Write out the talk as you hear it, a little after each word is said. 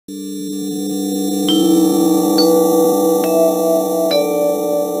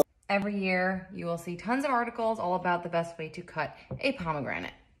see tons of articles all about the best way to cut a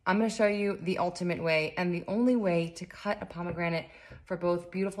pomegranate. I'm going to show you the ultimate way and the only way to cut a pomegranate for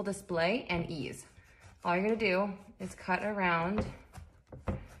both beautiful display and ease. All you're going to do is cut around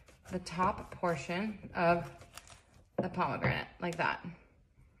the top portion of the pomegranate like that.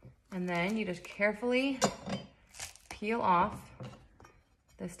 And then you just carefully peel off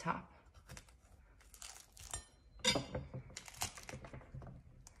this top.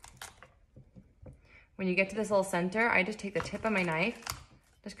 When you get to this little center, I just take the tip of my knife,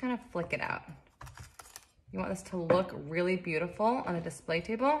 just kind of flick it out. You want this to look really beautiful on a display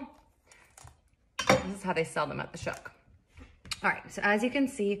table. This is how they sell them at the shop. All right, so as you can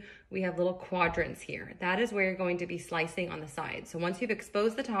see, we have little quadrants here. That is where you're going to be slicing on the side. So once you've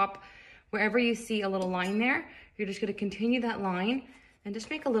exposed the top, wherever you see a little line there, you're just gonna continue that line and just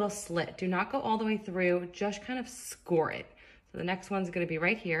make a little slit. Do not go all the way through, just kind of score it. So the next one's gonna be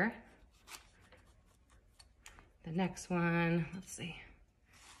right here. The next one, let's see.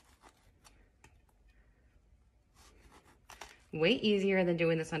 Way easier than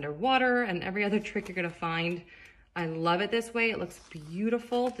doing this underwater and every other trick you're gonna find. I love it this way. It looks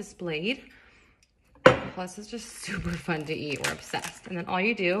beautiful displayed. Plus it's just super fun to eat. We're obsessed. And then all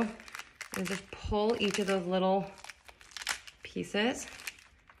you do is just pull each of those little pieces.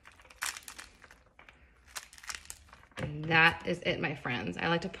 And that is it, my friends. I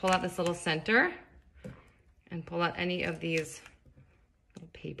like to pull out this little center and pull out any of these little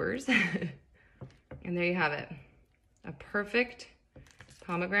papers. And there you have it. A perfect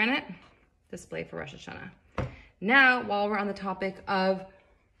pomegranate display for Rosh Hashanah. Now, while we're on the topic of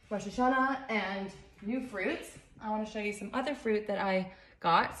Rosh Hashanah and new fruits, I want to show you some other fruit that I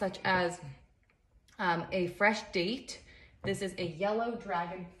got, such as a fresh date. This is a yellow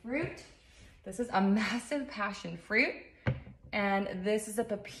dragon fruit. This is a massive passion fruit. And this is a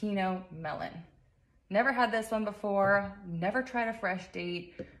pepino melon. Never had this one before, never tried a fresh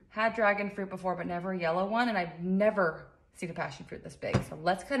date, had dragon fruit before, but never a yellow one, and I've never seen a passion fruit this big. So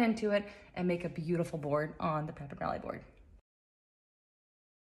let's cut into it and make a beautiful board on the Pomegranate board.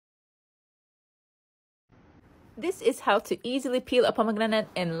 This is how to easily peel a pomegranate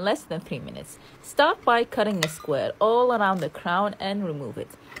in less than 3 minutes. Start by cutting a square all around the crown and remove it.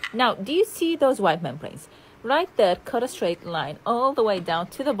 Now, do you see those white membranes? Right there, cut a straight line all the way down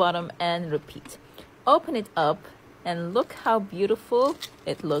to the bottom and repeat. Open it up and look how beautiful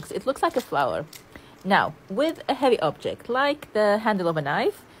it looks. It looks like a flower. Now, with a heavy object like the handle of a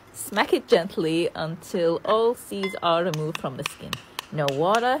knife, smack it gently until all seeds are removed from the skin. No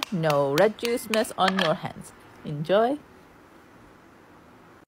water, no red juice mess on your hands. Enjoy!